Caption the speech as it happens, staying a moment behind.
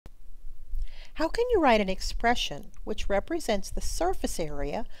How can you write an expression which represents the surface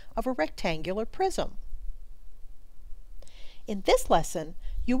area of a rectangular prism? In this lesson,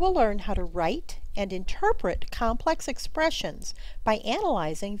 you will learn how to write and interpret complex expressions by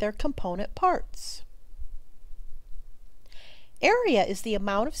analyzing their component parts. Area is the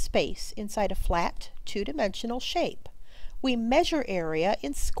amount of space inside a flat, two-dimensional shape. We measure area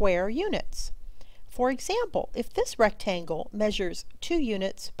in square units. For example, if this rectangle measures 2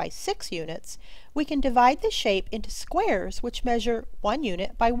 units by 6 units, we can divide the shape into squares which measure 1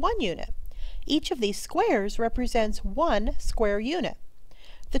 unit by 1 unit. Each of these squares represents 1 square unit.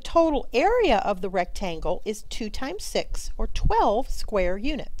 The total area of the rectangle is 2 times 6, or 12 square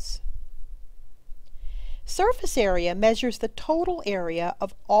units. Surface area measures the total area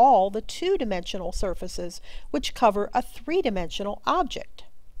of all the two-dimensional surfaces which cover a three-dimensional object.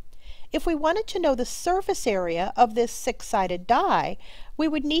 If we wanted to know the surface area of this six-sided die, we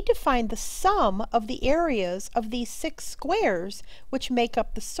would need to find the sum of the areas of these 6 squares which make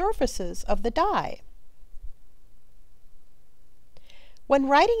up the surfaces of the die. When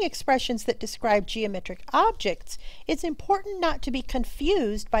writing expressions that describe geometric objects, it's important not to be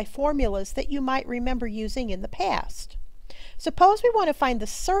confused by formulas that you might remember using in the past. Suppose we want to find the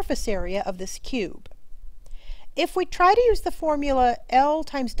surface area of this cube. If we try to use the formula L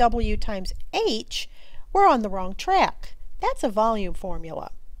times W times H, we're on the wrong track. That's a volume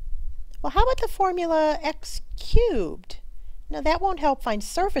formula. Well, how about the formula X cubed? Now that won't help find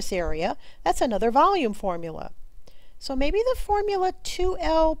surface area. That's another volume formula. So maybe the formula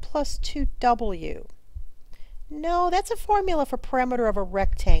 2L plus 2W. No, that's a formula for perimeter of a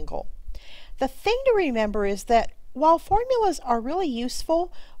rectangle. The thing to remember is that while formulas are really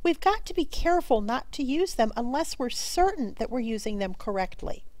useful, we've got to be careful not to use them unless we're certain that we're using them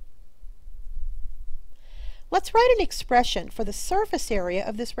correctly. Let's write an expression for the surface area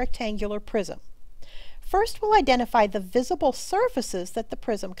of this rectangular prism. First, we'll identify the visible surfaces that the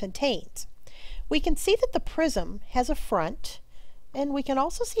prism contains. We can see that the prism has a front, and we can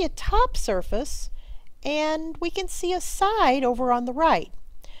also see a top surface, and we can see a side over on the right.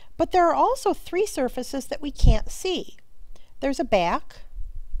 But there are also 3 surfaces that we can't see. There's a back,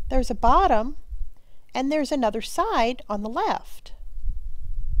 there's a bottom, and there's another side on the left.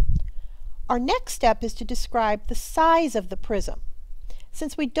 Our next step is to describe the size of the prism.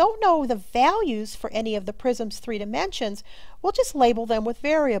 Since we don't know the values for any of the prism's 3 dimensions, we'll just label them with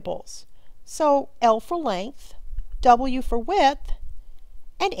variables. So L for length, W for width,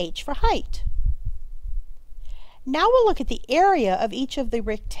 and H for height. Now we'll look at the area of each of the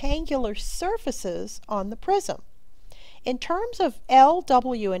rectangular surfaces on the prism. In terms of L,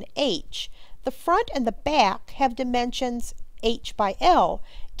 W, and H, the front and the back have dimensions H by L,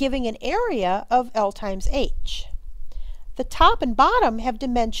 giving an area of L times H. The top and bottom have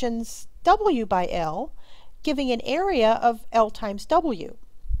dimensions W by L, giving an area of L times W.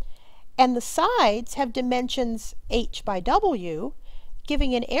 And the sides have dimensions H by W,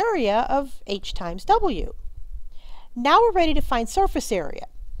 giving an area of H times W. Now we're ready to find surface area.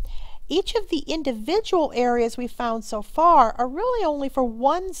 Each of the individual areas we've found so far are really only for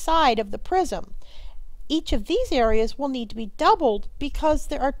one side of the prism. Each of these areas will need to be doubled because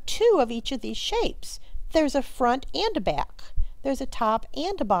there are 2 of each of these shapes. There's a front and a back. There's a top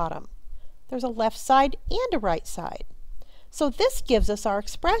and a bottom. There's a left side and a right side. So this gives us our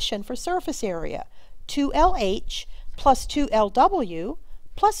expression for surface area, 2LH plus 2LW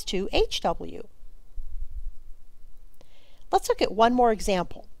plus 2HW. Let's look at one more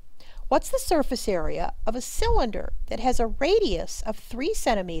example. What's the surface area of a cylinder that has a radius of 3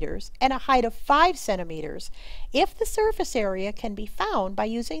 centimeters and a height of 5 centimeters if the surface area can be found by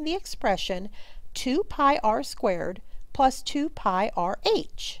using the expression 2 pi r squared plus 2 pi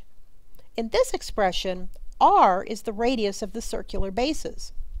rh? In this expression, r is the radius of the circular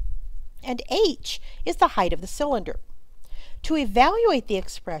bases, and h is the height of the cylinder. To evaluate the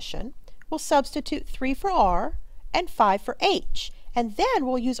expression, we'll substitute 3 for r and 5 for h, and then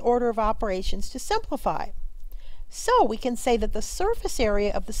we'll use order of operations to simplify. So we can say that the surface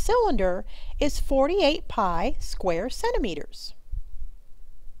area of the cylinder is 48 pi square centimeters.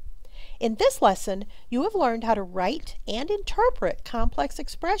 In this lesson, you have learned how to write and interpret complex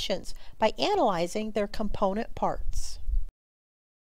expressions by analyzing their component parts.